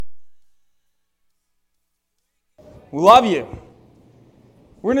We love you.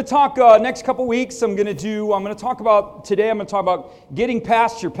 We're going to talk next couple weeks. I'm going to talk about getting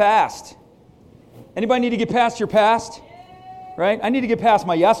past your past. Anybody need to get past your past? Right? I need to get past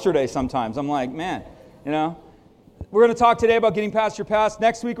my yesterday sometimes. I'm like, man, We're going to talk today about getting past your past.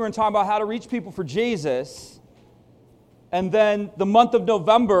 Next week, we're going to talk about how to reach people for Jesus. And then the month of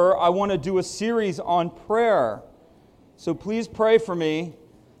November, I want to do a series on prayer. So please pray for me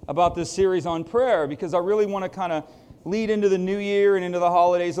about this series on prayer, because I really want to kind of lead into the new year and into the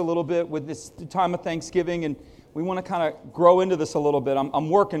holidays a little bit with this time of Thanksgiving, and we want to kind of grow into this a little bit. I'm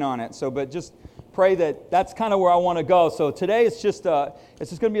working on it, but just pray that that's kind of where I want to go. So today it's just going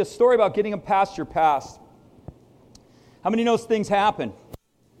to be a story about getting past your past. How many knows things happen?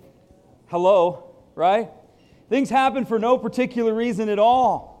 Hello, right? Things happen for no particular reason at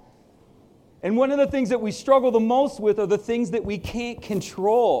all. And one of the things that we struggle the most with are the things that we can't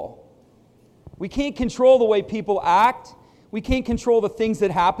control. We can't control the way people act. We can't control the things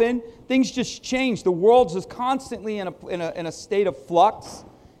that happen. Things just change. The world's just constantly in a state of flux,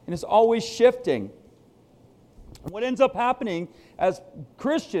 and it's always shifting. What ends up happening as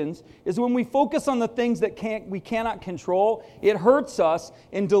Christians is when we focus on the things that we cannot control, it hurts us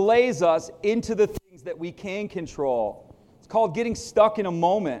and delays us into the things that we can control. It's called getting stuck in a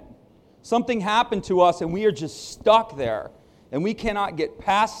moment. Something happened to us and we are just stuck there. And we cannot get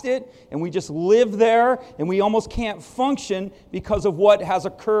past it, and we just live there, and we almost can't function because of what has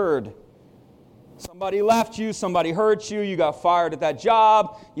occurred. Somebody left you, somebody hurt you, you got fired at that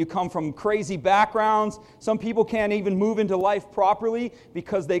job, you come from crazy backgrounds. Some people can't even move into life properly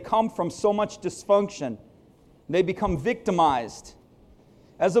because they come from so much dysfunction. They become victimized.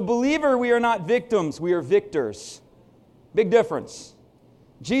 As a believer, we are not victims, we are victors. Big difference.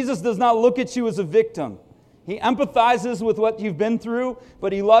 Jesus does not look at you as a victim. He empathizes with what you've been through,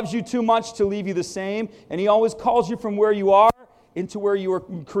 but He loves you too much to leave you the same. And He always calls you from where you are into where you were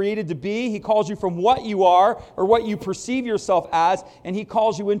created to be. He calls you from what you are or what you perceive yourself as, and He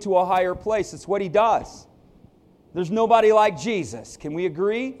calls you into a higher place. It's what He does. There's nobody like Jesus. Can we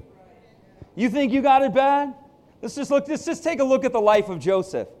agree? You think you got it bad? Let's just take a look at the life of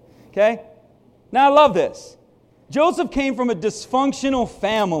Joseph. Okay? Now I love this. Joseph came from a dysfunctional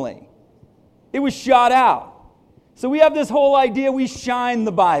family. It was shot out. So we have this whole idea we shine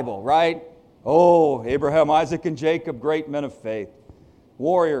the Bible, right? Oh, Abraham, Isaac, and Jacob, great men of faith.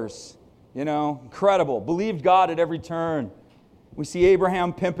 Warriors, incredible. Believed God at every turn. We see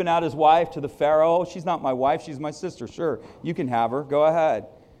Abraham pimping out his wife to the Pharaoh. She's not my wife, she's my sister. Sure, you can have her. Go ahead.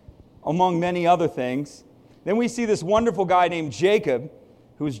 Among many other things. Then we see this wonderful guy named Jacob,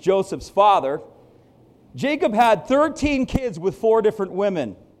 who is Joseph's father. Jacob had 13 kids with 4 different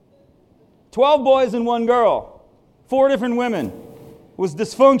women. 12 boys and 1 girl. 4 different women. Was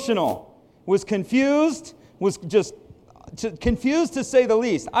dysfunctional. Was confused. Was just confused to say the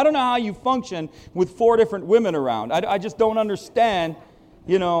least. I don't know how you function with 4 different women around. I just don't understand,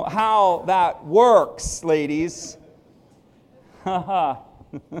 how that works, ladies.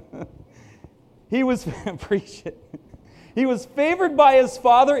 He was He was favored by his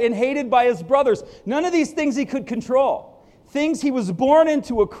father and hated by his brothers. None of these things he could control. Things he was born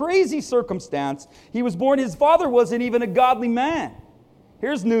into a crazy circumstance. His father wasn't even a godly man.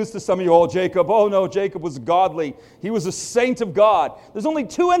 Here's news to some of you, Jacob. Oh no, Jacob was godly. He was a saint of God. There's only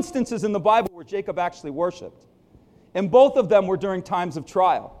 2 instances in the Bible where Jacob actually worshiped. And both of them were during times of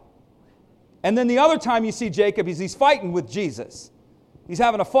trial. And then the other time you see Jacob, he's fighting with Jesus. He's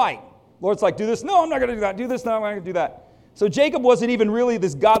having a fight. Lord's like, do this. No, I'm not going to do that. Do this. No, I'm not going to do that. So Jacob wasn't even really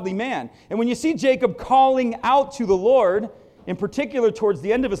this godly man. And when you see Jacob calling out to the Lord, in particular towards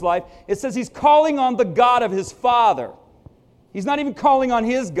the end of his life, it says he's calling on the God of his father. He's not even calling on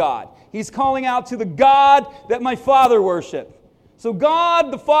his God. He's calling out to the God that my father worshiped. So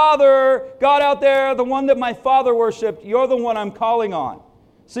God the Father, God out there, the one that my father worshiped, you're the one I'm calling on.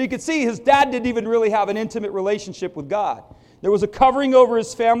 So you can see his dad didn't even really have an intimate relationship with God. There was a covering over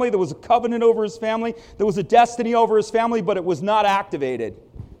his family. There was a covenant over his family. There was a destiny over his family, but it was not activated.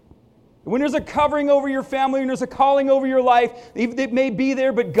 When there's a covering over your family and there's a calling over your life, it may be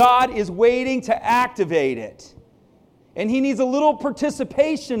there, but God is waiting to activate it. And He needs a little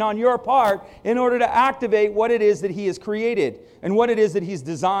participation on your part in order to activate what it is that He has created and what it is that He's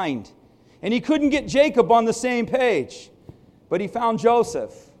designed. And He couldn't get Jacob on the same page, but He found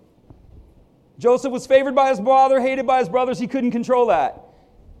Joseph. Joseph was favored by his father, hated by his brothers. He couldn't control that.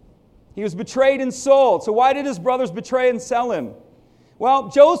 He was betrayed and sold. So why did his brothers betray and sell him? Well,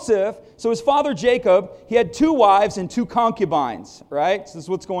 Joseph, so his father Jacob, he had 2 wives and 2 concubines, right? So this is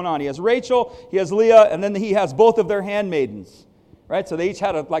what's going on. He has Rachel, he has Leah, and then he has both of their handmaidens, right? So they each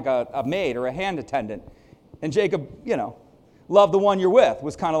had a maid or a hand attendant. And Jacob, love the one you're with,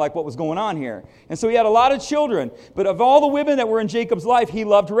 was kind of like what was going on here. And so he had a lot of children. But of all the women that were in Jacob's life, he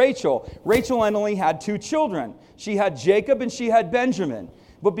loved Rachel. Rachel only had 2 children. She had Jacob and she had Benjamin.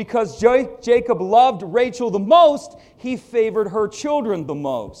 But because Jacob loved Rachel the most, he favored her children the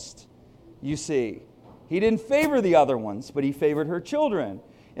most. You see, he didn't favor the other ones, but he favored her children.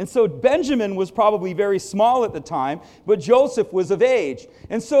 And so Benjamin was probably very small at the time, but Joseph was of age.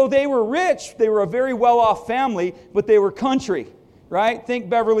 And so they were rich. They were a very well-off family, but they were country, right? Think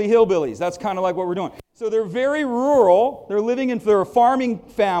Beverly Hillbillies. That's kind of like what we're doing. So they're very rural. They're a farming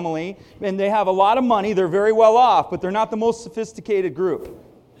family, and they have a lot of money. They're very well off, but they're not the most sophisticated group,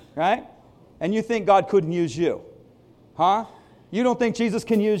 right? And you think God couldn't use you, huh? You don't think Jesus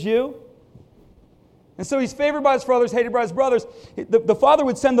can use you? And so he's favored by his brothers, hated by his brothers. The father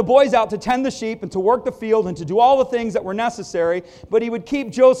would send the boys out to tend the sheep and to work the field and to do all the things that were necessary, but he would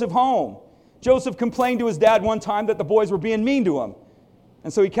keep Joseph home. Joseph complained to his dad one time that the boys were being mean to him.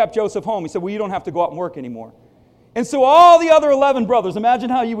 And so he kept Joseph home. He said, well, you don't have to go out and work anymore. And so all the other 11 brothers,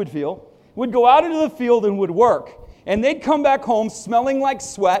 imagine how you would feel, would go out into the field and would work. And they'd come back home smelling like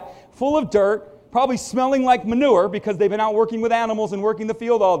sweat, full of dirt, probably smelling like manure because they've been out working with animals and working the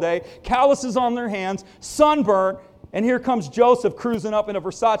field all day, calluses on their hands, sunburnt, and here comes Joseph cruising up in a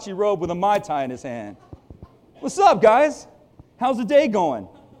Versace robe with a Mai Tai in his hand. What's up, guys? How's the day going?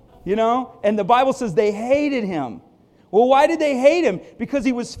 And the Bible says they hated him. Well, why did they hate him? Because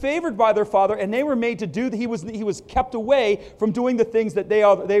he was favored by their father, and they were made to do, he was kept away from doing the things that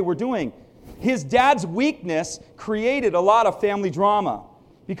they were doing. His dad's weakness created a lot of family drama.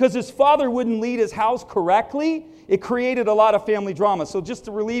 Because his father wouldn't lead his house correctly, it created a lot of family drama. So just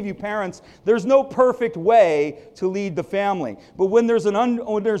to relieve you parents, there's no perfect way to lead the family. But when there's an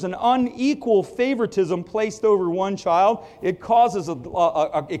unequal favoritism placed over one child, it causes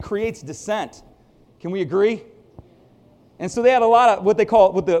it creates dissent. Can we agree? And so they had a lot of what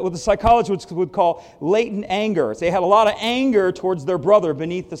the psychologists would call latent anger. They had a lot of anger towards their brother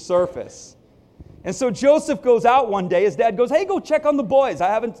beneath the surface. And so Joseph goes out one day. His dad goes, hey, go check on the boys. They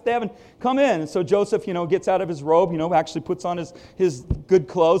haven't come in. And so Joseph, gets out of his robe, actually puts on his good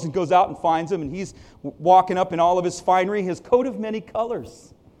clothes and goes out and finds them. And he's walking up in all of his finery, his coat of many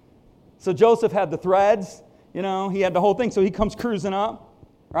colors. So Joseph had the threads, he had the whole thing. So he comes cruising up,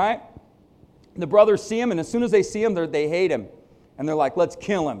 right? The brothers see him, and as soon as they see him, they hate him. And they're like, let's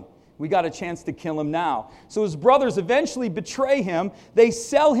kill him. We got a chance to kill him now. So his brothers eventually betray him. They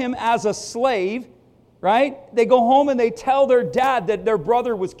sell him as a slave, right? They go home and they tell their dad that their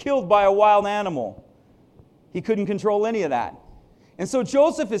brother was killed by a wild animal. He couldn't control any of that. And so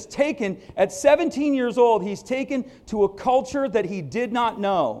Joseph is taken, at 17 years old, he's taken to a culture that he did not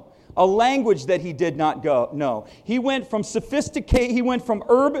know. A language that he did not know. He went from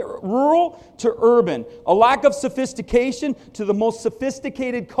rural to urban. A lack of sophistication to the most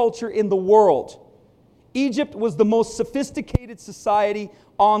sophisticated culture in the world. Egypt was the most sophisticated society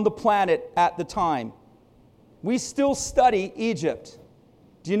on the planet at the time. We still study Egypt.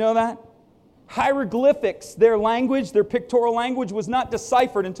 Do you know that? Hieroglyphics, their language, their pictorial language, was not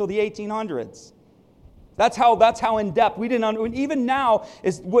deciphered until the 1800s. That's how in depth. We didn't. Even now,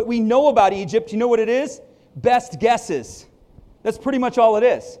 is what we know about Egypt. You know what it is? Best guesses. That's pretty much all it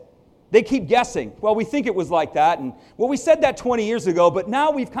is. They keep guessing. Well, we think it was like that, and we said that 20 years ago, but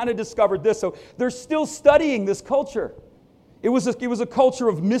now we've kind of discovered this. So they're still studying this culture. It was a culture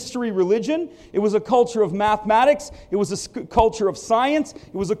of mystery religion. It was a culture of mathematics. It was a culture of science.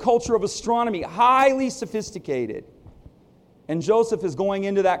 It was a culture of astronomy, highly sophisticated. And Joseph is going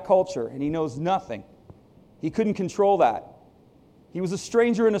into that culture, and he knows nothing. He couldn't control that. He was a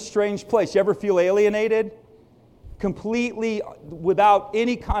stranger in a strange place. You ever feel alienated? Completely without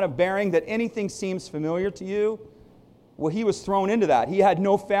any kind of bearing that anything seems familiar to you? Well, he was thrown into that. He had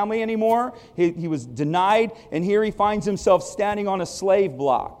no family anymore. He was denied, and here he finds himself standing on a slave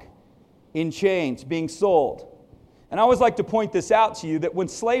block in chains, being sold. And I always like to point this out to you, that when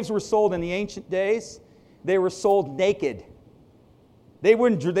slaves were sold in the ancient days, they were sold naked.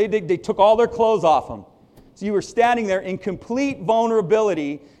 They took all their clothes off them. So you were standing there in complete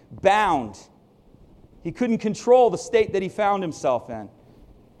vulnerability, bound. He couldn't control the state that he found himself in.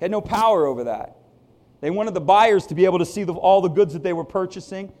 He had no power over that. They wanted the buyers to be able to see all the goods that they were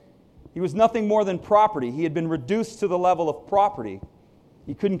purchasing. He was nothing more than property. He had been reduced to the level of property.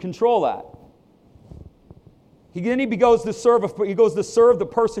 He couldn't control that. He goes to serve the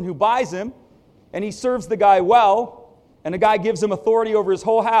person who buys him, and he serves the guy well, and the guy gives him authority over his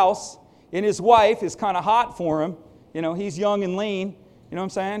whole house. And his wife is kind of hot for him. He's young and lean. You know what I'm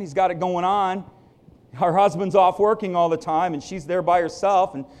saying? He's got it going on. Her husband's off working all the time, and she's there by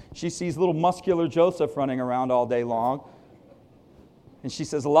herself, and she sees little muscular Joseph running around all day long. And she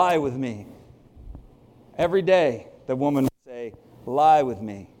says, lie with me. Every day, the woman would say, lie with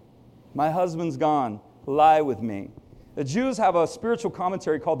me. My husband's gone. Lie with me. The Jews have a spiritual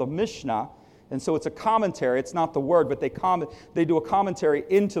commentary called the Mishnah, and so it's a commentary. It's not the word, but they do a commentary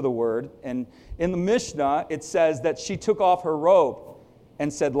into the word. And in the Mishnah, it says that she took off her robe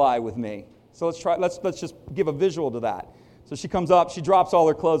and said, lie with me. So let's just give a visual to that. So she comes up, she drops all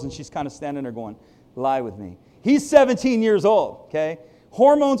her clothes, and she's kind of standing there going, lie with me. He's 17 years old, okay?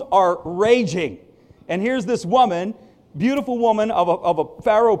 Hormones are raging. And here's this woman, beautiful woman of a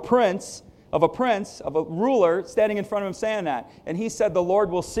Pharaoh prince, of a ruler, standing in front of him saying that. And he said, the Lord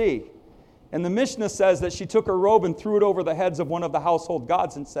will see. And the Mishnah says that she took her robe and threw it over the heads of one of the household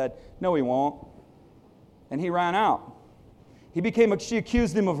gods and said, no, he won't. And he ran out. She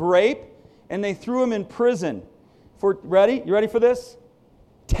accused him of rape, and they threw him in prison for, ready? You ready for this?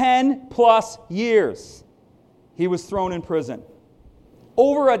 10 plus years he was thrown in prison.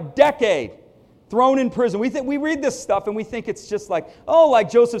 Over a decade thrown in prison. We read this stuff and we think it's just like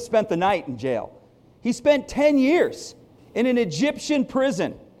Joseph spent the night in jail. He spent 10 years in an Egyptian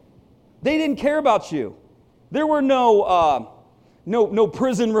prison. They didn't care about you. There were no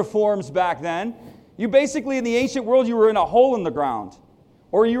prison reforms back then. You basically, in the ancient world, you were in a hole in the ground.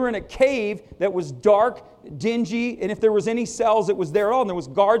 Or you were in a cave that was dark, dingy, and if there was any cells, it was there at all. And there was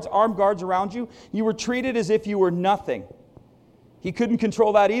armed guards around you. You were treated as if you were nothing. He couldn't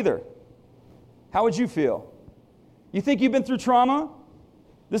control that either. How would you feel? You think you've been through trauma?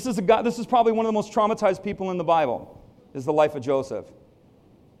 This is probably one of the most traumatized people in the Bible, is the life of Joseph.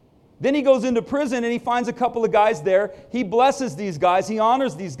 Then he goes into prison and he finds a couple of guys there. He blesses these guys. He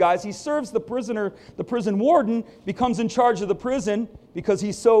honors these guys. He serves the prisoner. The prison warden becomes in charge of the prison because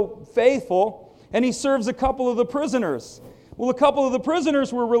he's so faithful. And he serves a couple of the prisoners. Well, a couple of the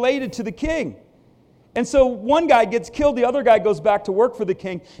prisoners were related to the king. And so one guy gets killed. The other guy goes back to work for the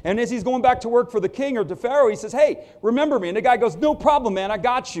king. And as he's going back to work for the king or to Pharaoh, he says, hey, remember me. And the guy goes, no problem, man. I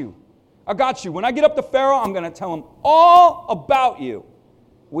got you. I got you. When I get up to Pharaoh, I'm going to tell him all about you.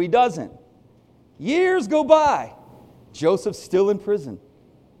 Well, he doesn't. Years go by. Joseph's still in prison.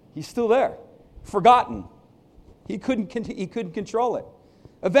 He's still there. Forgotten. He couldn't control it.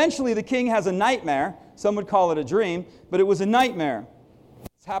 Eventually, the king has a nightmare. Some would call it a dream, but it was a nightmare.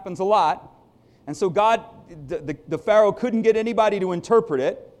 This happens a lot. And so the Pharaoh couldn't get anybody to interpret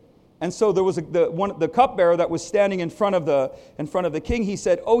it. And so there was the cupbearer that was standing in front of the king. He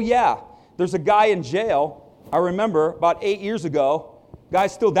said, oh yeah, there's a guy in jail. I remember about 8 years ago.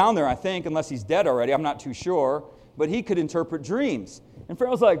 Guy's still down there, I think, unless he's dead already. I'm not too sure. But he could interpret dreams. And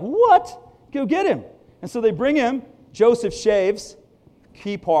Pharaoh's like, what? Go get him. And so they bring him. Joseph shaves.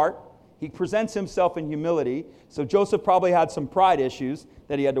 Key part. He presents himself in humility. So Joseph probably had some pride issues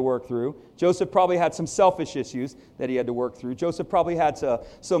that he had to work through. Joseph probably had some selfish issues that he had to work through. Joseph probably had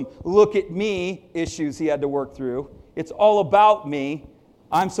some look at me issues he had to work through. It's all about me.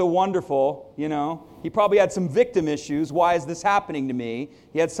 I'm so wonderful, you know. He probably had some victim issues. Why is this happening to me?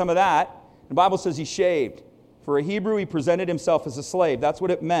 He had some of that. The Bible says he shaved. For a Hebrew, he presented himself as a slave. That's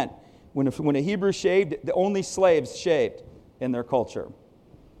what it meant. When a Hebrew shaved, the only slaves shaved in their culture.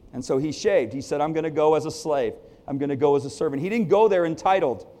 And so he shaved. He said, I'm going to go as a slave. I'm going to go as a servant. He didn't go there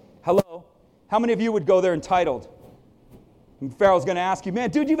entitled. Hello? How many of you would go there entitled? And Pharaoh's going to ask you, man,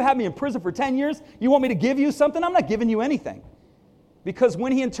 dude, you've had me in prison for 10 years? You want me to give you something? I'm not giving you anything. Because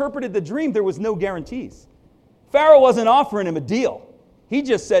when he interpreted the dream, there was no guarantees. Pharaoh wasn't offering him a deal. He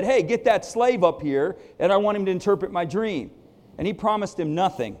just said, hey, get that slave up here, and I want him to interpret my dream. And he promised him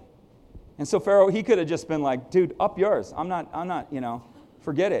nothing. And so Pharaoh, he could have just been like, dude, up yours. I'm not,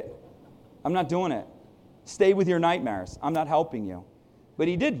 forget it. I'm not doing it. Stay with your nightmares. I'm not helping you. But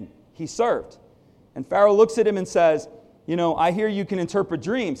he didn't. He served. And Pharaoh looks at him and says, I hear you can interpret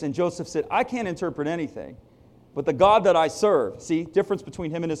dreams. And Joseph said, I can't interpret anything. But the God that I serve, see, difference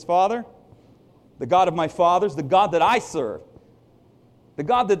between him and his father? The God of my fathers, the God that I serve, the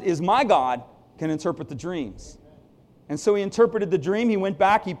God that is my God can interpret the dreams. And so he interpreted the dream. He went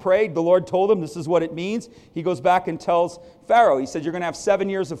back, he prayed. The Lord told him this is what it means. He goes back and tells Pharaoh, he said, you're going to have 7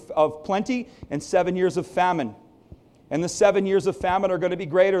 years of plenty and 7 years of famine. And the 7 years of famine are going to be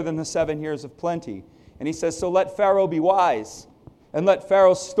greater than the 7 years of plenty. And he says, so let Pharaoh be wise. And let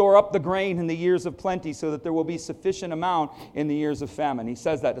Pharaoh store up the grain in the years of plenty so that there will be sufficient amount in the years of famine. He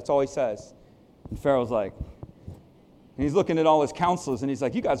says that. That's all he says. And Pharaoh's like, and he's looking at all his counselors and he's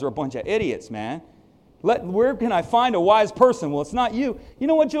like, you guys are a bunch of idiots, man. Where can I find a wise person? Well, it's not you. You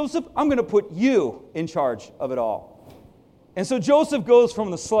know what, Joseph? I'm going to put you in charge of it all. And so Joseph goes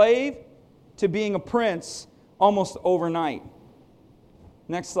from the slave to being a prince almost overnight.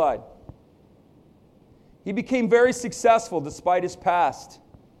 Next slide. He became very successful despite his past.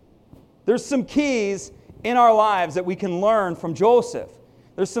 There's some keys in our lives that we can learn from Joseph.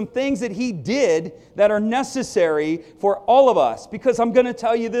 There's some things that he did that are necessary for all of us. Because I'm going to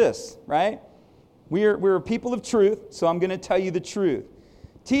tell you this, right? We're a people of truth, so I'm going to tell you the truth.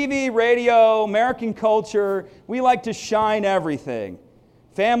 TV, radio, American culture, we like to shine everything.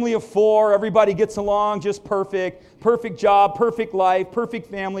 Family of 4, everybody gets along just perfect. Perfect job, perfect life, perfect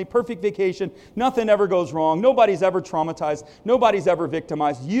family, perfect vacation. Nothing ever goes wrong. Nobody's ever traumatized. Nobody's ever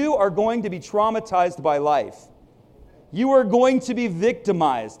victimized. You are going to be traumatized by life. You are going to be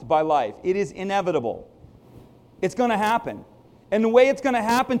victimized by life. It is inevitable. It's going to happen. And the way it's going to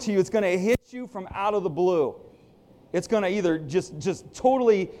happen to you, it's going to hit you from out of the blue. It's going to either just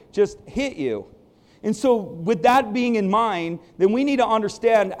totally just hit you. And so with that being in mind, then we need to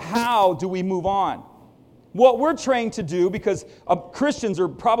understand, how do we move on? What we're trained to do, because Christians are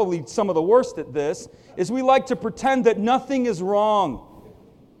probably some of the worst at this, is we like to pretend that nothing is wrong.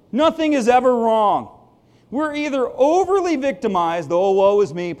 Nothing is ever wrong. We're either overly victimized, oh, woe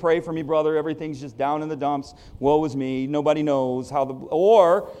is me, pray for me, brother, everything's just down in the dumps, woe is me, nobody knows how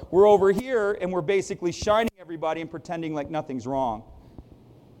or we're over here and we're basically shining everybody and pretending like nothing's wrong.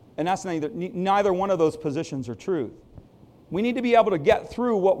 And that's neither one of those positions are truth. We need to be able to get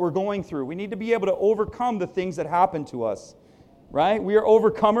through what we're going through. We need to be able to overcome the things that happen to us, right? We are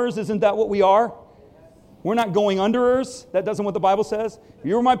overcomers, isn't that what we are? We're not going underers. That doesn't what the Bible says. If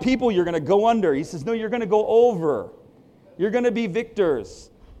you're my people, you're going to go under. He says, no, you're going to go over. You're going to be victors.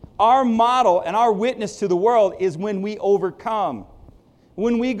 Our model and our witness to the world is when we overcome.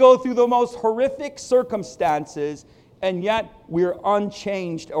 When we go through the most horrific circumstances, and yet we're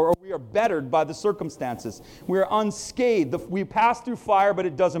unchanged, or we are bettered by the circumstances. We're unscathed. We pass through fire, but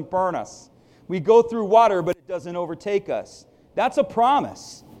it doesn't burn us. We go through water, but it doesn't overtake us. That's a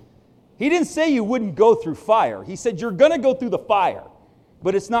promise. He didn't say you wouldn't go through fire. He said you're going to go through the fire,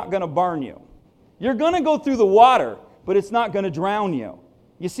 but it's not going to burn you. You're going to go through the water, but it's not going to drown you.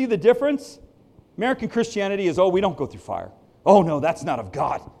 You see the difference? American Christianity is, we don't go through fire. Oh, no, that's not of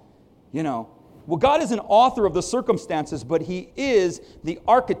God. Well, God is an author of the circumstances, but He is the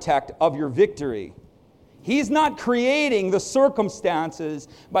architect of your victory. He's not creating the circumstances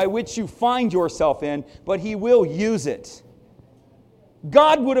by which you find yourself in, but He will use it.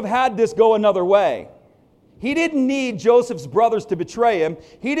 God would have had this go another way. He didn't need Joseph's brothers to betray him.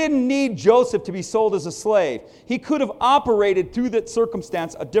 He didn't need Joseph to be sold as a slave. He could have operated through that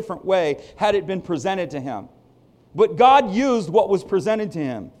circumstance a different way had it been presented to him. But God used what was presented to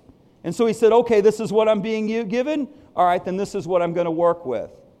him. And so he said, okay, this is what I'm being given. All right, then this is what I'm going to work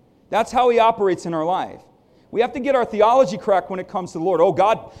with. That's how He operates in our life. We have to get our theology correct when it comes to the Lord. Oh,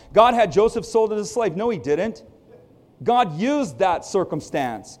 God had Joseph sold as a slave. No, He didn't. God used that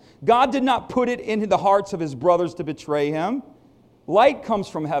circumstance. God did not put it into the hearts of His brothers to betray Him. Light comes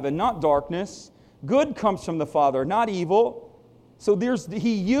from heaven, not darkness. Good comes from the Father, not evil. So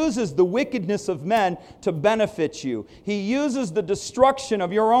He uses the wickedness of men to benefit you. He uses the destruction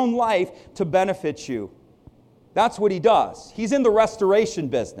of your own life to benefit you. That's what He does. He's in the restoration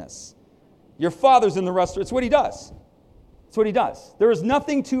business. Your Father's in the restoration. It's what He does. It's what He does. There is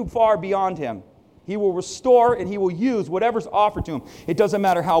nothing too far beyond Him. He will restore and He will use whatever's offered to Him. It doesn't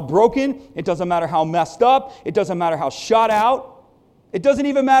matter how broken. It doesn't matter how messed up. It doesn't matter how shot out. It doesn't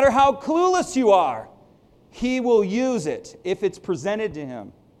even matter how clueless you are. He will use it if it's presented to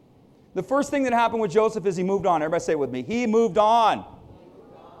Him. The first thing that happened with Joseph is he moved on. Everybody say it with me. He moved on.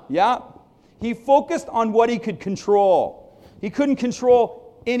 Yeah. He focused on what he could control. He couldn't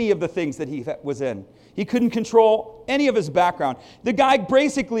control any of the things that he was in. He couldn't control any of his background. The guy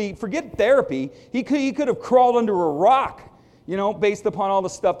basically, forget therapy, he could have crawled under a rock, based upon all the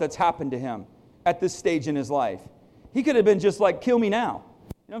stuff that's happened to him at this stage in his life. He could have been just like, kill me now.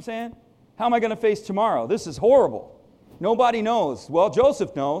 You know what I'm saying? How am I going to face tomorrow? This is horrible. Nobody knows. Well,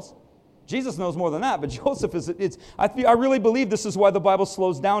 Joseph knows. Jesus knows more than that, but Joseph I really believe this is why the Bible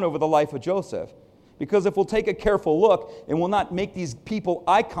slows down over the life of Joseph. Because if we'll take a careful look and we'll not make these people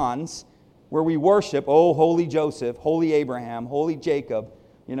icons where we worship, oh, holy Joseph, holy Abraham, holy Jacob,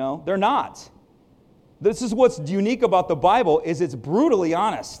 they're not. This is what's unique about the Bible, is it's brutally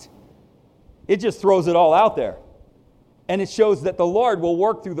honest. It just throws it all out there. And it shows that the Lord will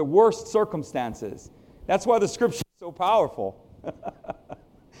work through the worst circumstances. That's why the Scripture is so powerful.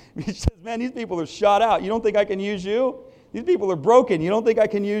 He says, man, these people are shot out. You don't think I can use you? These people are broken. You don't think I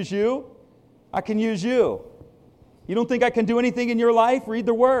can use you? I can use you. You don't think I can do anything in your life? Read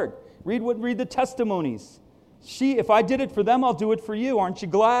the Word. Read the testimonies. If I did it for them, I'll do it for you. Aren't you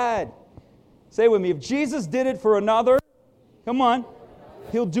glad? Say it with me. If Jesus did it for another, come on,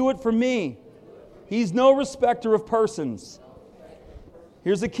 He'll do it for me. He's no respecter of persons.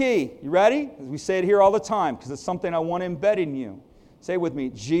 Here's the key. You ready? We say it here all the time because it's something I want to embed in you. Say it with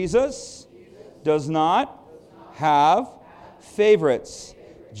me. Jesus does not have favorites.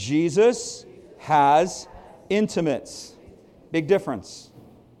 Jesus has intimates. Big difference.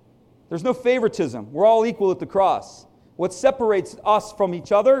 There's no favoritism. We're all equal at the cross. What separates us from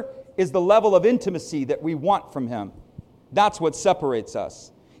each other is the level of intimacy that we want from Him. That's what separates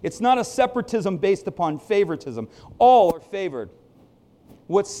us. It's not a separatism based upon favoritism. All are favored.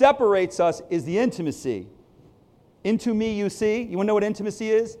 What separates us is the intimacy. Into me you see. You want to know what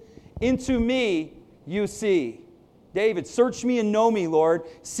intimacy is? Into me you see. David, search me and know me, Lord.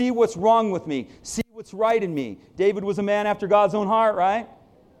 See what's wrong with me. See what's right in me. David was a man after God's own heart, right?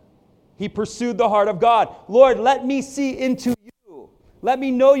 He pursued the heart of God. Lord, let me see into you. Let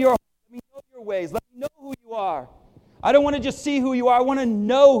me know your heart. Let me know your ways. Let me know who you are. I don't want to just see who you are. I want to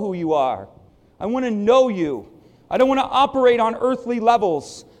know who you are. I want to know you. I don't want to operate on earthly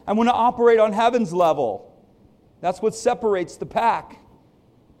levels. I want to operate on heaven's level. That's what separates the pack,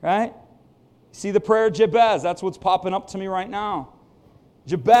 right? See the prayer of Jabez. That's what's popping up to me right now.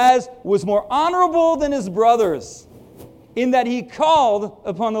 Jabez was more honorable than his brothers in that he called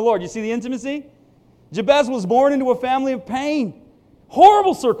upon the Lord. You see the intimacy? Jabez was born into a family of pain.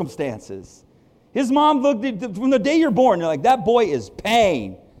 Horrible circumstances. His mom looked at, from the day you're born, they're like, that boy is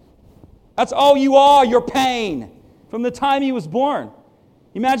pain. That's all you are, you're pain. From the time he was born.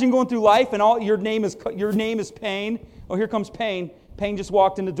 Imagine going through life and all your name is pain. Oh, here comes pain. Pain just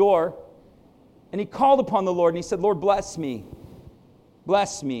walked in the door. And he called upon the Lord and he said, Lord, bless me.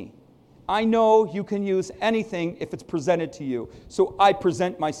 Bless me. I know you can use anything if it's presented to you. So I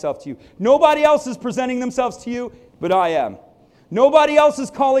present myself to you. Nobody else is presenting themselves to you, but I am. Nobody else is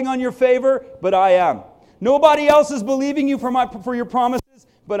calling on your favor, but I am. Nobody else is believing you for your promises,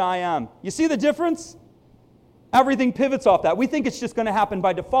 but I am. You see the difference? Everything pivots off that. We think it's just going to happen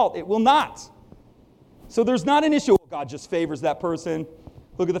by default. It will not. So there's not an issue. Oh, God just favors that person.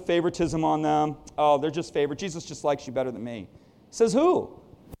 Look at the favoritism on them. Oh, they're just favored. Jesus just likes you better than me. Says who?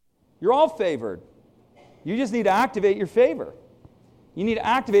 You're all favored. You just need to activate your favor. You need to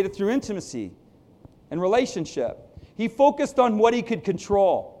activate it through intimacy and relationship. He focused on what he could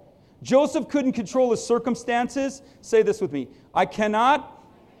control. Joseph couldn't control his circumstances. Say this with me. I cannot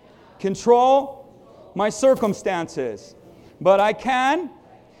control my circumstances, but I can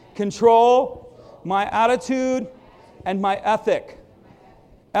control my attitude and my ethic.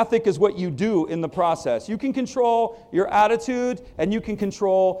 Ethic is what you do in the process. You can control your attitude and you can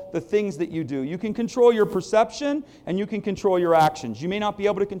control the things that you do. You can control your perception and you can control your actions. You may not be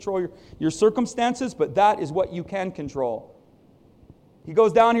able to control your circumstances, but that is what you can control. He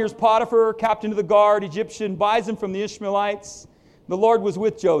goes down, here's Potiphar, captain of the guard, Egyptian, buys him from the Ishmaelites. The Lord was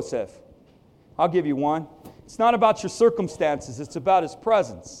with Joseph. I'll give you one. It's not about your circumstances, it's about His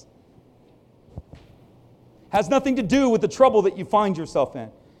presence. Has nothing to do with the trouble that you find yourself in.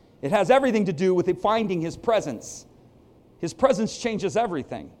 It has everything to do with finding His presence. His presence changes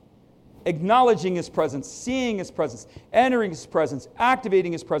everything. Acknowledging His presence, seeing His presence, entering His presence,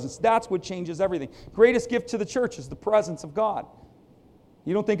 activating His presence, that's what changes everything. Greatest gift to the church is the presence of God.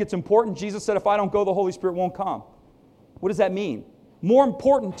 You don't think it's important? Jesus said, if I don't go, the Holy Spirit won't come. What does that mean? More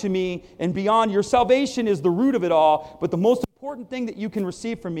important to me and beyond, your salvation is the root of it all, but the most important thing that you can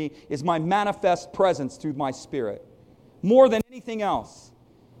receive from me is my manifest presence through my Spirit. More than anything else.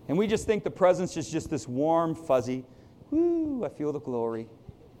 And we just think the presence is just this warm, fuzzy, woo, I feel the glory.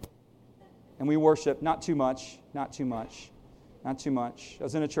 And we worship, not too much, not too much, not too much. I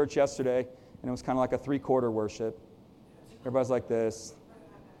was in a church yesterday, and it was kind of like a 3/4 worship. Everybody's like this.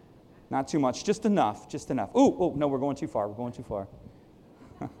 Not too much, just enough, just enough. Oh, no, we're going too far, we're going too far.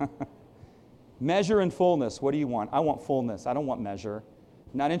 Measure and fullness, what do you want? I want fullness, I don't want measure.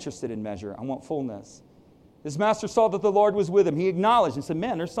 I'm not interested in measure, I want fullness. His master saw that the Lord was with him. He acknowledged and said,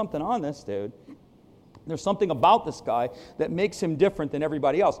 man, there's something on this dude. There's something about this guy that makes him different than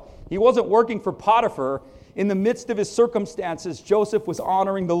everybody else. He wasn't working for Potiphar. In the midst of his circumstances, Joseph was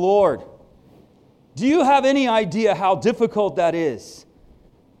honoring the Lord. Do you have any idea how difficult that is?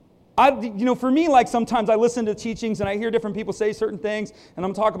 For me, like sometimes I listen to teachings and I hear different people say certain things, and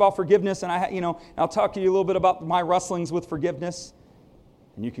I'm talking about forgiveness, and I'll talk to you a little bit about my wrestlings with forgiveness.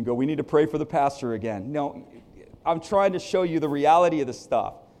 And you can go, we need to pray for the pastor again. No, I'm trying to show you the reality of this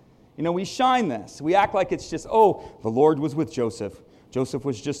stuff. We shine this. We act like it's just, the Lord was with Joseph. Joseph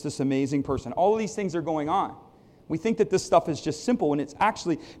was just this amazing person. All of these things are going on. We think that this stuff is just simple, when it's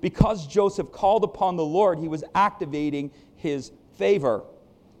actually, because Joseph called upon the Lord, he was activating his favor.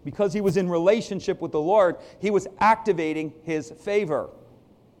 Because he was in relationship with the Lord, he was activating his favor.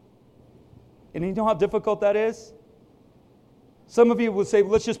 And you know how difficult that is? Some of you will say,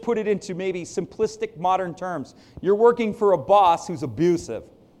 let's just put it into maybe simplistic modern terms. You're working for a boss who's abusive.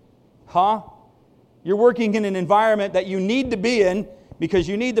 Huh? You're working in an environment that you need to be in because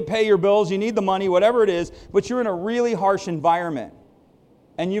you need to pay your bills, you need the money, whatever it is, but you're in a really harsh environment.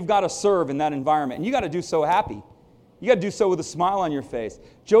 And you've got to serve in that environment. And you got to do so happy. You got to do so with a smile on your face.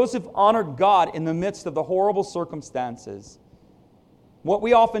 Joseph honored God in the midst of the horrible circumstances. What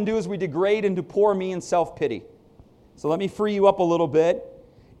we often do is we degrade into poor me and self-pity. So let me free you up a little bit.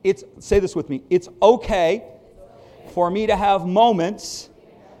 Say this with me. It's okay for me to have moments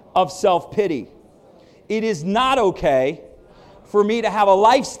of self-pity. It is not okay for me to have a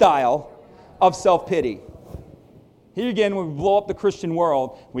lifestyle of self-pity. Here again, when we blow up the Christian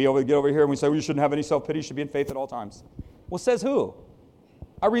world, we get over here and we say, we shouldn't have any self-pity, you should be in faith at all times. Well, says who?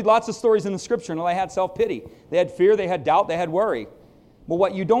 I read lots of stories in the Scripture, and they had self-pity. They had fear, they had doubt, they had worry. But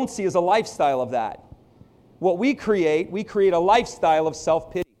what you don't see is a lifestyle of that. What we create a lifestyle of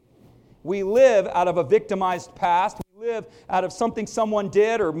self-pity. We live out of a victimized past. We live out of something someone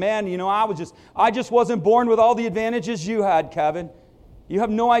did, or man, I just wasn't born with all the advantages you had, Kevin. You have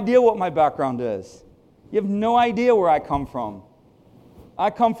no idea what my background is. You have no idea where I come from. I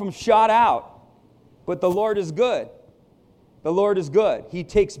come from shot out. But the Lord is good. The Lord is good. He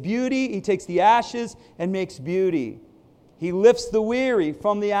takes beauty, He takes the ashes and makes beauty. He lifts the weary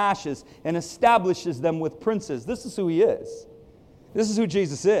from the ashes and establishes them with princes. This is who He is. This is who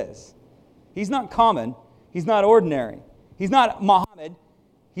Jesus is. He's not common. He's not ordinary. He's not Muhammad.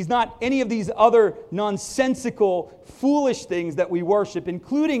 He's not any of these other nonsensical, foolish things that we worship,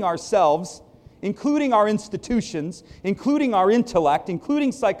 including ourselves, including our institutions, including our intellect,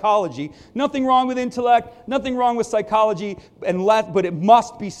 including psychology. Nothing wrong with intellect, nothing wrong with psychology, but it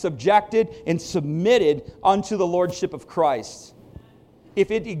must be subjected and submitted unto the lordship of Christ.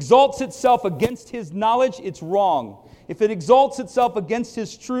 If it exalts itself against His knowledge, it's wrong. If it exalts itself against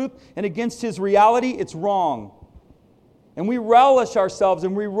His truth and against His reality, it's wrong. And we relish ourselves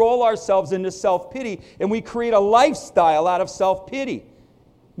and we roll ourselves into self-pity, and we create a lifestyle out of self-pity.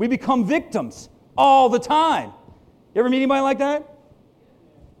 We become victims all the time. You ever meet anybody like that?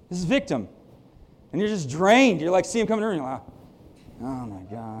 This is victim. And you're just drained. You're like, see him coming in, and you're like, oh my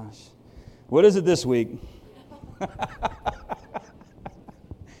gosh. What is it this week?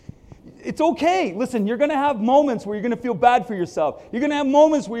 It's okay. Listen, you're going to have moments where you're going to feel bad for yourself. You're going to have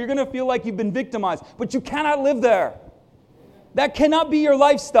moments where you're going to feel like you've been victimized. But you cannot live there. That cannot be your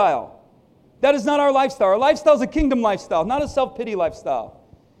lifestyle. That is not our lifestyle. Our lifestyle is a kingdom lifestyle, not a self-pity lifestyle.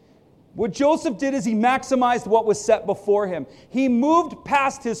 What Joseph did is he maximized what was set before him. He moved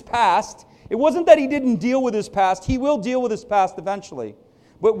past his past. It wasn't that he didn't deal with his past. He will deal with his past eventually.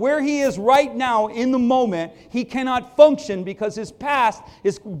 But where he is right now in the moment, he cannot function because his past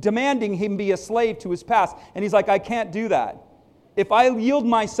is demanding him be a slave to his past. And he's like, I can't do that. If I yield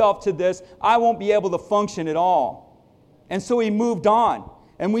myself to this, I won't be able to function at all. And so he moved on.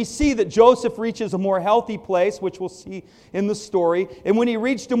 And we see that Joseph reaches a more healthy place, which we'll see in the story. And when he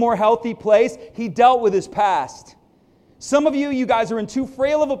reached a more healthy place, he dealt with his past. Some of you guys are in too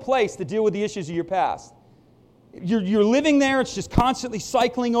frail of a place to deal with the issues of your past. You're living there, it's just constantly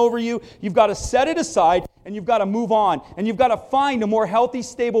cycling over you. You've got to set it aside, and you've got to move on. And you've got to find a more healthy,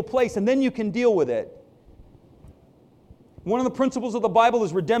 stable place, and then you can deal with it. One of the principles of the Bible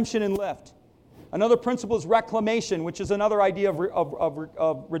is redemption and lift. Another principle is reclamation, which is another idea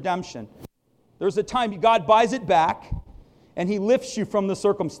of redemption. There's a time God buys it back, and He lifts you from the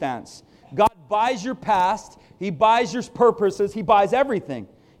circumstance. God buys your past, He buys your purposes, He buys everything.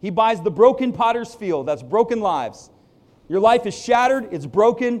 He buys the broken potter's field, that's broken lives. Your life is shattered, it's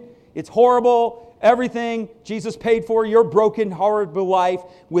broken, it's horrible, everything Jesus paid for your broken, horrible life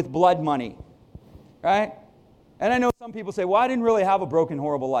with blood money. Right? And I know some people say, well, I didn't really have a broken,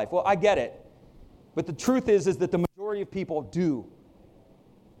 horrible life. Well, I get it. But the truth is that the majority of people do.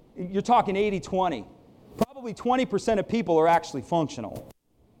 You're talking 80-20. Probably 20% of people are actually functional.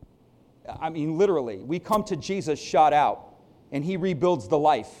 I mean, literally. We come to Jesus shot out, and He rebuilds the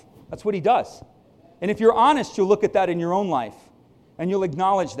life. That's what He does. And if you're honest, you'll look at that in your own life, and you'll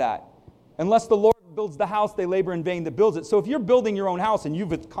acknowledge that. Unless the Lord builds the house, they labor in vain that builds it. So if you're building your own house and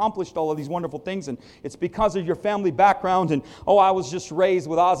you've accomplished all of these wonderful things, and it's because of your family background, and I was just raised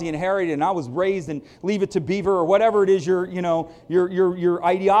with Ozzie and Harriet, and I was raised in Leave It to Beaver, or whatever it is your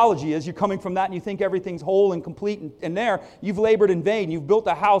ideology is, you're coming from that and you think everything's whole and complete, and there you've labored in vain. You've built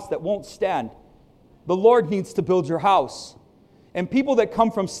a house that won't stand. The Lord needs to build your house. And people that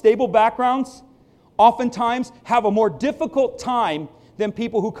come from stable backgrounds oftentimes have a more difficult time than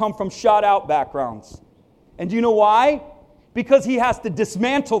people who come from shot-out backgrounds. And do you know why? Because he has to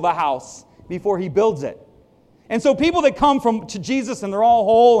dismantle the house before he builds it. And so people that come to Jesus and they're all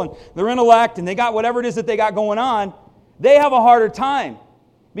whole and they're intellect and they got whatever it is that they got going on, they have a harder time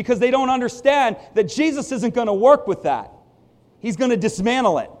because they don't understand that Jesus isn't going to work with that. He's going to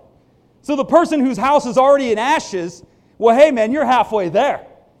dismantle it. So the person whose house is already in ashes, well, hey man, you're halfway there.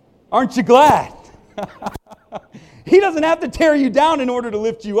 Aren't you glad? He doesn't have to tear you down in order to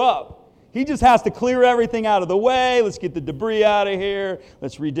lift you up. He just has to clear everything out of the way. Let's get the debris out of here.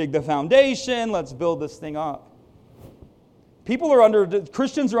 Let's redig the foundation. Let's build this thing up.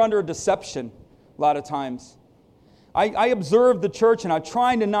 Christians are under a deception a lot of times. I observe the church, and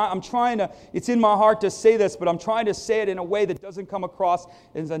it's in my heart to say this, but I'm trying to say it in a way that doesn't come across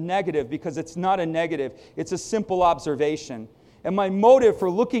as a negative, because it's not a negative. It's a simple observation. And my motive for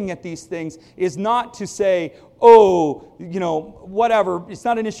looking at these things is not to say, whatever. It's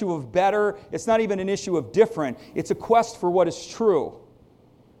not an issue of better. It's not even an issue of different. It's a quest for what is true.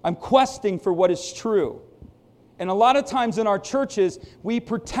 I'm questing for what is true. And a lot of times in our churches, we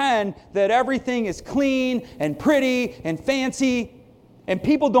pretend that everything is clean and pretty and fancy, and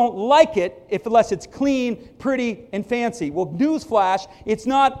people don't like it unless it's clean, pretty, and fancy. Well, newsflash, it's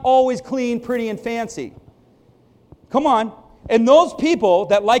not always clean, pretty, and fancy. Come on. And those people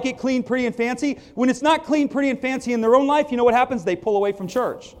that like it clean, pretty, and fancy, when it's not clean, pretty, and fancy in their own life, you know what happens? They pull away from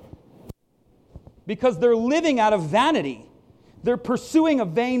church. Because they're living out of vanity. They're pursuing a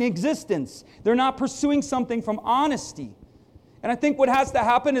vain existence. They're not pursuing something from honesty. And I think what has to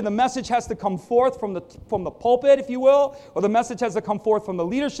happen, and the message has to come forth from the pulpit, if you will, or the message has to come forth from the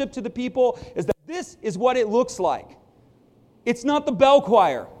leadership to the people, is that this is what it looks like. It's not the bell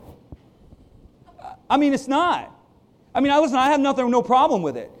choir. It's not. I have no problem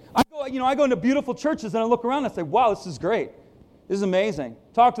with it. I go into beautiful churches and I look around and I say, wow, this is great. This is amazing.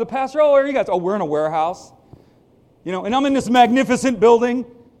 Talk to the pastor, where are you guys? Oh, we're in a warehouse. And I'm in this magnificent building.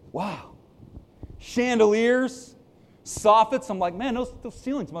 Wow. Chandeliers, soffits. I'm like, man, those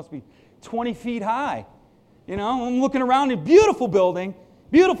ceilings must be 20 feet high. I'm looking around in a beautiful building,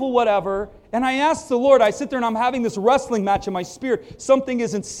 beautiful whatever. And I ask the Lord, I sit there and I'm having this wrestling match in my spirit. Something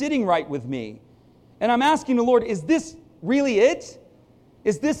isn't sitting right with me. And I'm asking the Lord, is this really it?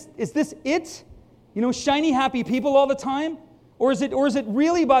 Is this it? Shiny, happy people all the time? Or is it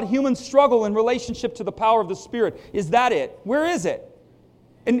really about human struggle in relationship to the power of the Spirit? Is that it? Where is it?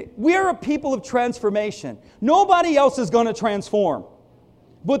 And we're a people of transformation. Nobody else is going to transform.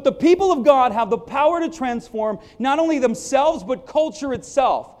 But the people of God have the power to transform not only themselves, but culture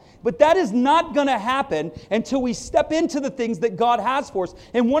itself. But that is not going to happen until we step into the things that God has for us.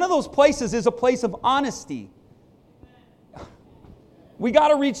 And one of those places is a place of honesty. We got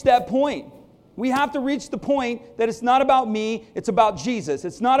to reach that point. We have to reach the point that it's not about me, it's about Jesus.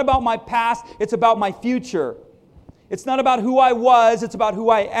 It's not about my past, it's about my future. It's not about who I was, it's about who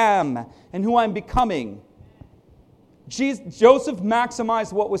I am and who I'm becoming. Joseph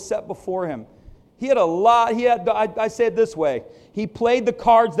maximized what was set before him. He had a lot. I say it this way. He played the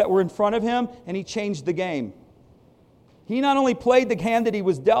cards that were in front of him, and he changed the game. He not only played the hand that he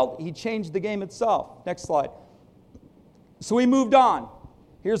was dealt, he changed the game itself. Next slide. So he moved on.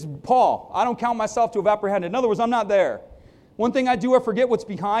 Here's Paul. I don't count myself to have apprehended. In other words, I'm not there. One thing I do, I forget what's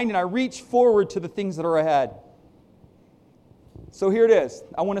behind, and I reach forward to the things that are ahead. So here it is.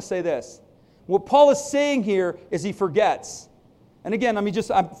 I want to say this. What Paul is saying here is he forgets. And again,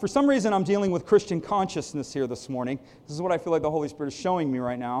 for some reason I'm dealing with Christian consciousness here this morning. This is what I feel like the Holy Spirit is showing me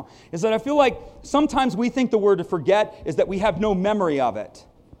right now, is that I feel like sometimes we think the word to forget is that we have no memory of it.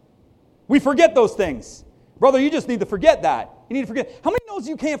 We forget those things. Brother, you just need to forget that. You need to forget. How many knows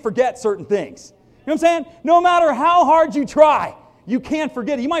you can't forget certain things? You know what I'm saying? No matter how hard you try, you can't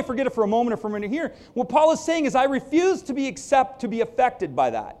forget it. You might forget it for a moment or for a minute here. What Paul is saying is I refuse to be affected by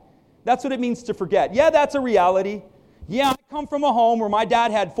that. That's what it means to forget. Yeah, that's a reality. Yeah, I come from a home where my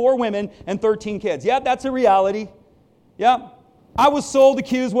dad had 4 women and 13 kids. Yeah, that's a reality. Yeah, I was sold,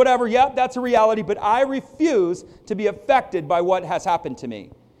 accused, whatever. Yeah, that's a reality. But I refuse to be affected by what has happened to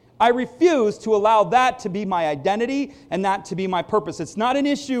me. I refuse to allow that to be my identity and that to be my purpose. It's not an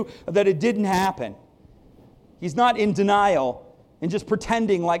issue that it didn't happen. He's not in denial and just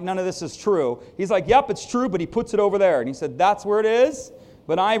pretending like none of this is true. He's like, yep, it's true, but he puts it over there. And he said, that's where it is,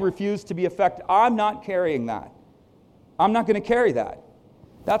 but I refuse to be affected. I'm not carrying that. I'm not going to carry that.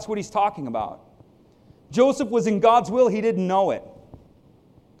 That's what he's talking about. Joseph was in God's will. He didn't know it.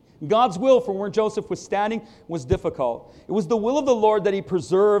 God's will from where Joseph was standing was difficult. It was the will of the Lord that he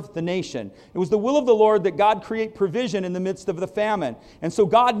preserve the nation. It was the will of the Lord that God create provision in the midst of the famine. And so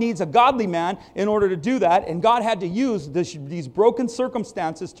God needs a godly man in order to do that, and God had to use these broken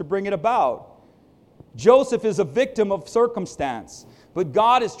circumstances to bring it about. Joseph is a victim of circumstance, but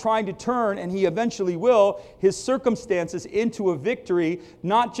God is trying to turn, and he eventually will, his circumstances into a victory,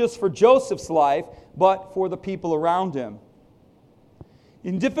 not just for Joseph's life, but for the people around him.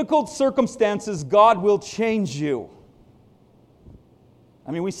 In difficult circumstances, God will change you.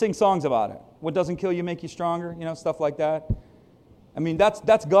 I mean, we sing songs about it. What doesn't kill you make you stronger, stuff like that. I mean,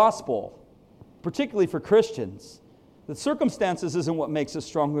 that's gospel, particularly for Christians. The circumstances isn't what makes us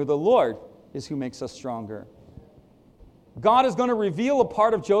stronger. The Lord is who makes us stronger. God is going to reveal a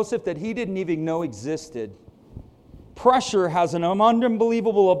part of Joseph that he didn't even know existed. Pressure has an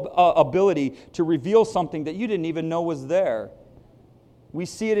unbelievable ability to reveal something that you didn't even know was there. We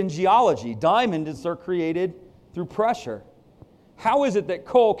see it in geology. Diamonds are created through pressure. How is it that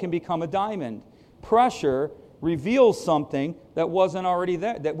coal can become a diamond? Pressure reveals something that wasn't already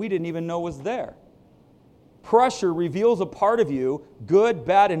there, that we didn't even know was there. Pressure reveals a part of you, good,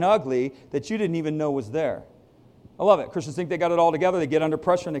 bad, and ugly, that you didn't even know was there. I love it. Christians think they got it all together. They get under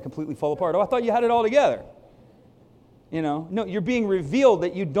pressure and they completely fall apart. Oh, I thought you had it all together. No, you're being revealed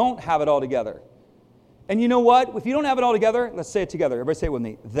that you don't have it all together. And you know what? If you don't have it all together, let's say it together. Everybody say it with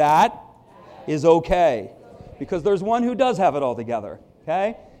me. That is okay. Because there's one who does have it all together.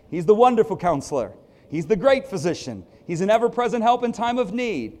 Okay? He's the wonderful counselor. He's the great physician. He's an ever-present help in time of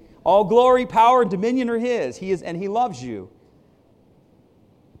need. All glory, power, and dominion are his. He is, and he loves you.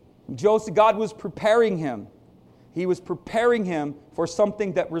 Joseph, God was preparing him. He was preparing him for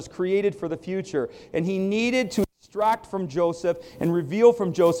something that was created for the future. And he needed to extract from Joseph and reveal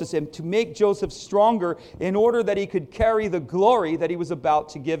from Joseph and to make Joseph stronger in order that he could carry the glory that he was about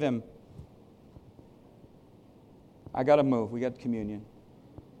to give him. I got to move. We got communion.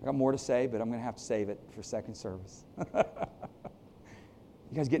 I got more to say, but I'm going to have to save it for second service.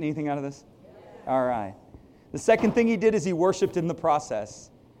 You guys getting anything out of this? Yeah. All right. The second thing he did is he worshiped in the process.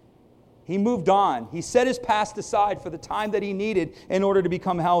 He moved on. He set his past aside for the time that he needed in order to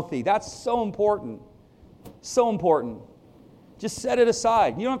become healthy. That's so important. So important. Just set it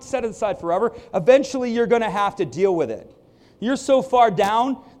aside. You don't have to set it aside forever. Eventually, you're going to have to deal with it. You're so far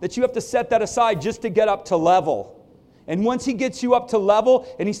down that you have to set that aside just to get up to level. And once he gets you up to level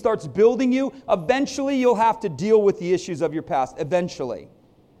and he starts building you, eventually you'll have to deal with the issues of your past. Eventually.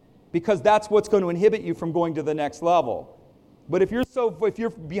 Because that's what's going to inhibit you from going to the next level. But if you're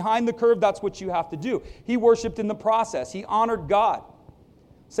behind the curve, that's what you have to do. He worshiped in the process. He honored God.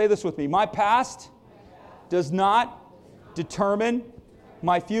 Say this with me. My past does not determine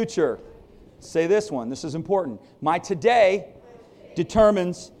my future. Say this one. This is important. My today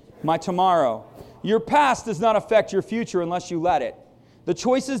determines my tomorrow. Your past does not affect your future unless you let it. The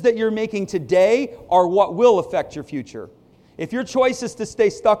choices that you're making today are what will affect your future. If your choice is to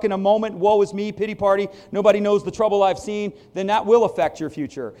stay stuck in a moment, woe is me, pity party, nobody knows the trouble I've seen, then that will affect your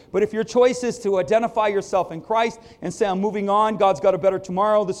future. But if your choice is to identify yourself in Christ and say, I'm moving on, God's got a better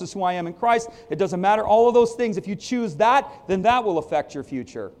tomorrow, this is who I am in Christ, it doesn't matter, all of those things, if you choose that, then that will affect your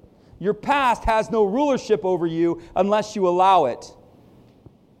future. Your past has no rulership over you unless you allow it.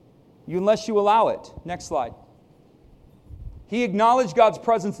 Unless you allow it. Next slide. He acknowledged God's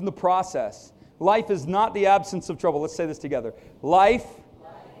presence in the process. Life is not the absence of trouble. Let's say this together. Life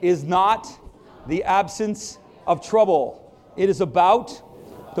is not the absence of trouble. It is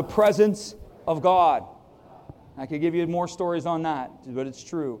about the presence of God. I could give you more stories on that, but it's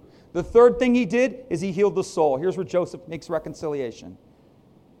true. The third thing he did is he healed the soul. Here's where Joseph makes reconciliation.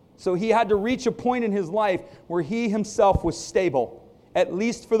 So he had to reach a point in his life where he himself was stable, at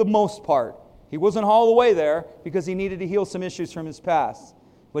least for the most part. He wasn't all the way there because he needed to heal some issues from his past.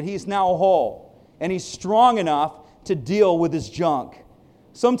 But he's now whole. And he's strong enough to deal with his junk.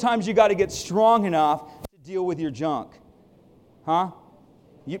 Sometimes you got to get strong enough to deal with your junk.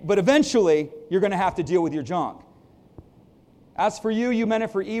 But eventually, you're going to have to deal with your junk. As for you, you meant it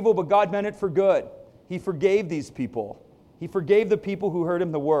for evil, but God meant it for good. He forgave these people. He forgave the people who hurt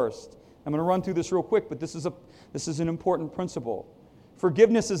him the worst. I'm going to run through this real quick, but this is an important principle.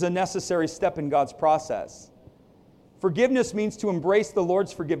 Forgiveness is a necessary step in God's process. Forgiveness means to embrace the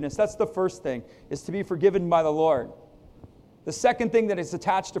Lord's forgiveness. That's the first thing, is to be forgiven by the Lord. The second thing that is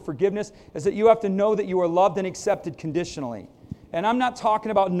attached to forgiveness is that you have to know that you are loved and accepted conditionally. And I'm not talking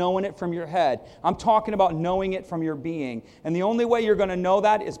about knowing it from your head. I'm talking about knowing it from your being. And the only way you're going to know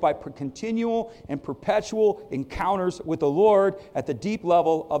that is by continual and perpetual encounters with the Lord at the deep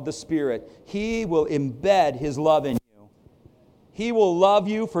level of the Spirit. He will embed His love in you. He will love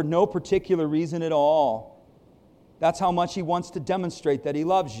you for no particular reason at all. That's how much He wants to demonstrate that He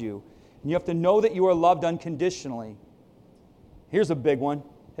loves you. And you have to know that you are loved unconditionally. Here's a big one.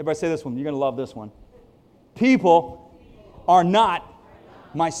 Everybody say this one. You're going to love this one. People are not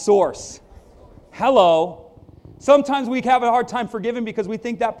my source. Hello. Sometimes we have a hard time forgiving because we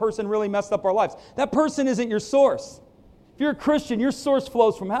think that person really messed up our lives. That person isn't your source. If you're a Christian, your source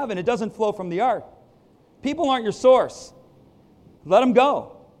flows from heaven. It doesn't flow from the earth. People aren't your source. Let them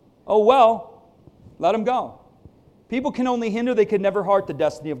go. Oh, well, let them go. People can only hinder, they can never halt the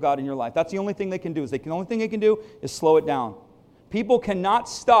destiny of God in your life. That's the only thing they can do. The only thing they can do is slow it down. People cannot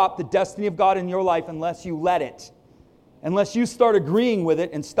stop the destiny of God in your life unless you let it. Unless you start agreeing with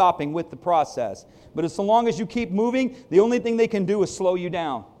it and stopping with the process. But as long as you keep moving, the only thing they can do is slow you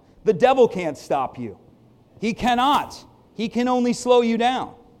down. The devil can't stop you. He cannot. He can only slow you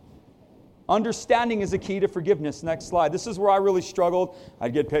down. Understanding is a key to forgiveness. Next slide. This is where I really struggled.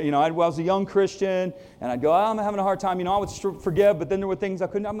 I'd get, I was a young Christian, and I'd go, I'm having a hard time. I would forgive, but then there were things I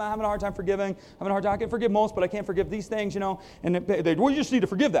couldn't. I'm having a hard time forgiving. I can forgive most, but I can't forgive these things, And they'd, well, you just need to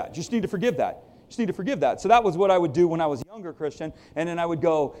forgive that. You just need to forgive that. You just need to forgive that. So that was what I would do when I was a younger Christian. And then I would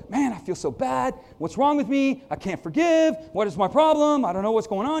go, man, I feel so bad. What's wrong with me? I can't forgive. What is my problem? I don't know what's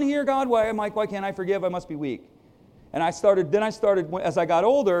going on here, God. Why can't I forgive? I must be weak. And I started, as I got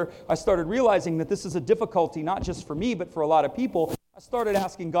older, I started realizing that this is a difficulty, not just for me, but for a lot of people. I started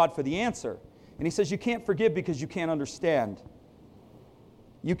asking God for the answer. And He says, you can't forgive because you can't understand.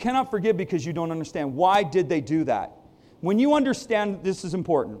 You cannot forgive because you don't understand. Why did they do that? When you understand, this is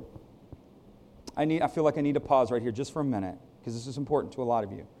important. I feel like I need to pause right here just for a minute, because this is important to a lot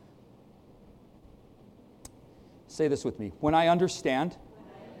of you. Say this with me. When I understand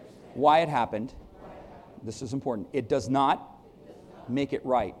why it happened, this is important. It does not make it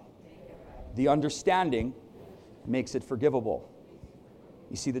right. The understanding makes it forgivable.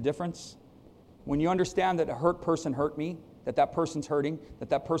 You see the difference? When you understand that a hurt person hurt me, that person's hurting,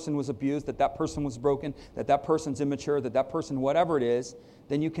 that person was abused, that person was broken, that person's immature, that person, whatever it is,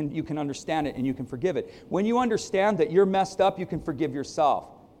 then you can understand it and you can forgive it. When you understand that you're messed up, you can forgive yourself.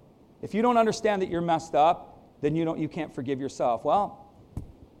 If you don't understand that you're messed up, then you can't forgive yourself. Well,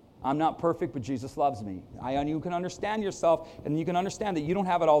 I'm not perfect, but Jesus loves me. You can understand yourself, and you can understand that you don't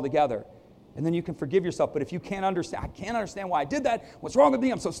have it all together. And then you can forgive yourself. But if you can't understand, I can't understand why I did that. What's wrong with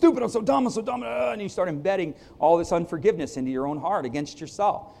me? I'm so stupid. I'm so dumb. And you start embedding all this unforgiveness into your own heart against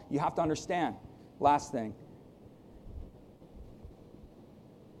yourself. You have to understand. Last thing.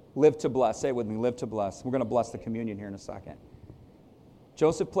 Live to bless. Say it with me. Live to bless. We're going to bless the communion here in a second.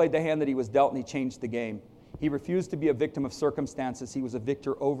 Joseph played the hand that he was dealt, and he changed the game. He refused to be a victim of circumstances. He was a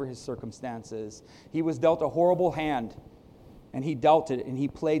victor over his circumstances. He was dealt a horrible hand, and he dealt it, and he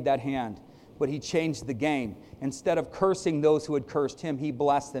played that hand. But he changed the game. Instead of cursing those who had cursed him, he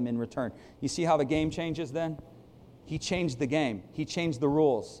blessed them in return. You see how the game changes then? He changed the game. He changed the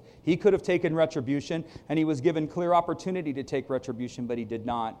rules. He could have taken retribution, and he was given clear opportunity to take retribution, but he did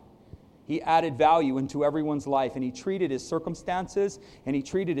not. He added value into everyone's life, and he treated his circumstances and he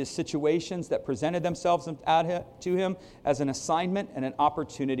treated his situations that presented themselves to him as an assignment and an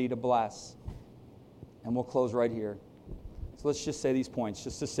opportunity to bless. And we'll close right here. So let's just say these points.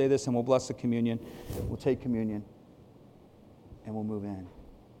 Just to say this, and we'll bless the communion. We'll take communion, and we'll move in.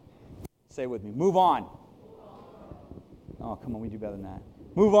 Say it with me. Move on. Oh, come on, we do better than that.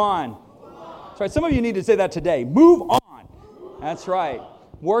 Move on. That's right. Some of you need to say that today. Move on. That's right.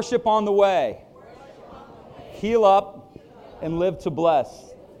 Worship on the way. Heal up and live to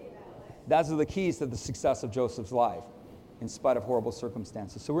bless. Those are the keys to the success of Joseph's life in spite of horrible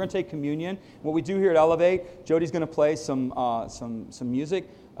circumstances. So we're going to take communion. What we do here at Elevate, Jody's going to play some music.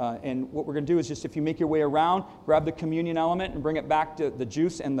 And what we're going to do is just, if you make your way around, grab the communion element and bring it back to the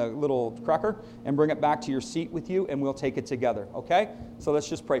juice and the little cracker and bring it back to your seat with you, and we'll take it together, okay? So let's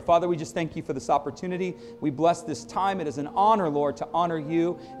just pray. Father, we just thank you for this opportunity. We bless this time. It is an honor, Lord, to honor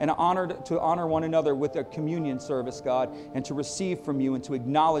you and an honor to honor one another with a communion service, God, and to receive from you and to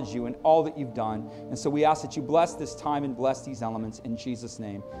acknowledge you in all that you've done. And so we ask that you bless this time and bless these elements in Jesus'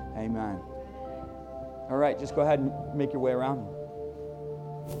 name. Amen. All right, just go ahead and make your way around.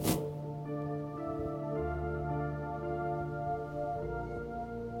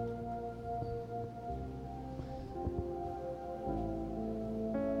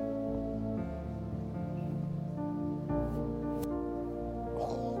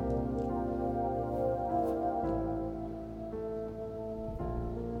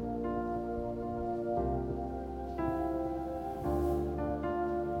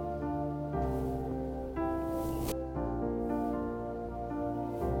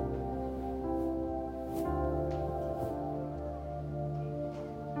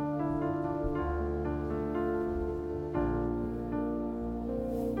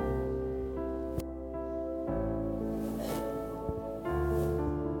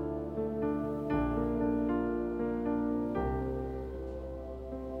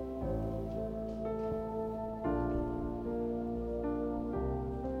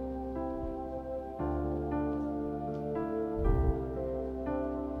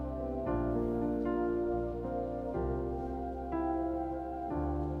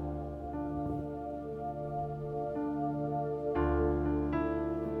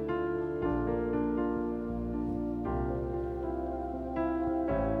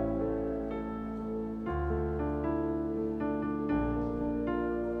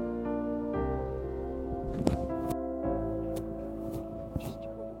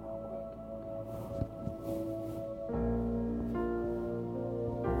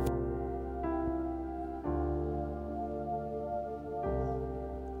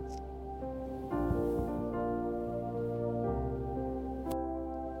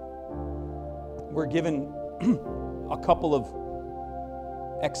 we're given a couple of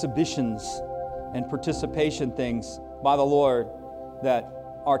exhibitions and participation things by the Lord that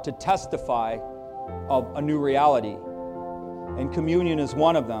are to testify of a new reality. And communion is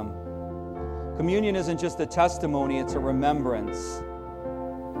one of them. Communion isn't just a testimony, it's a remembrance.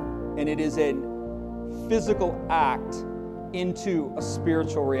 And it is a physical act into a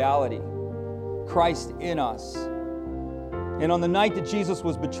spiritual reality. Christ in us. And on the night that Jesus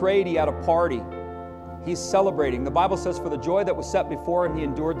was betrayed, he had a party. He's celebrating. The Bible says, for the joy that was set before him, he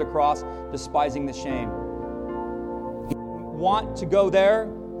endured the cross, despising the shame. He didn't want to go there,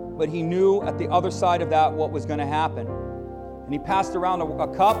 but he knew at the other side of that what was going to happen. And he passed around a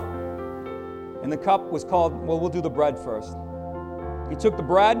cup, and the cup was called, well, we'll do the bread first. He took the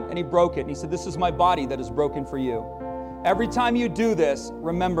bread and he broke it, and he said, this is my body that is broken for you. Every time you do this,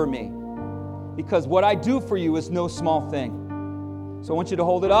 remember me, because what I do for you is no small thing. So I want you to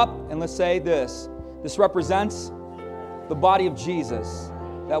hold it up, and let's say this. This represents the body of Jesus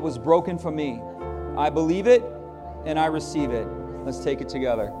that was broken for me. I believe it and I receive it. Let's take it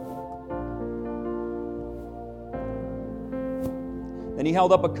together. Then he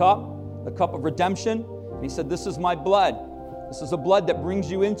held up a cup, the cup of redemption, and he said, this is my blood. This is a blood that brings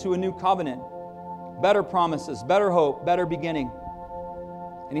you into a new covenant. Better promises, better hope, better beginning.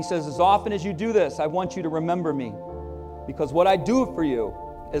 And he says, as often as you do this, I want you to remember me, because what I do for you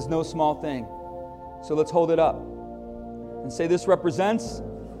is no small thing. So let's hold it up and say, this represents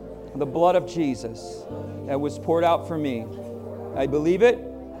the blood of Jesus that was poured out for me. I believe it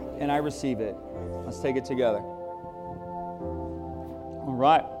and I receive it. Let's take it together. All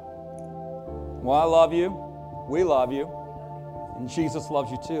right. Well, I love you. We love you. And Jesus loves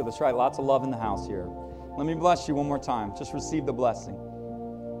you too. That's right. Lots of love in the house here. Let me bless you one more time. Just receive the blessing.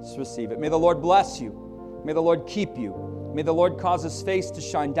 Just receive it. May the Lord bless you. May the Lord keep you. May the Lord cause his face to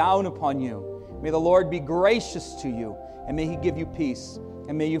shine down upon you. May the Lord be gracious to you, and may he give you peace,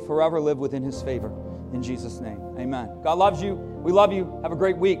 and may you forever live within his favor. In Jesus' name, amen. God loves you. We love you. Have a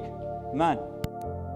great week. Amen.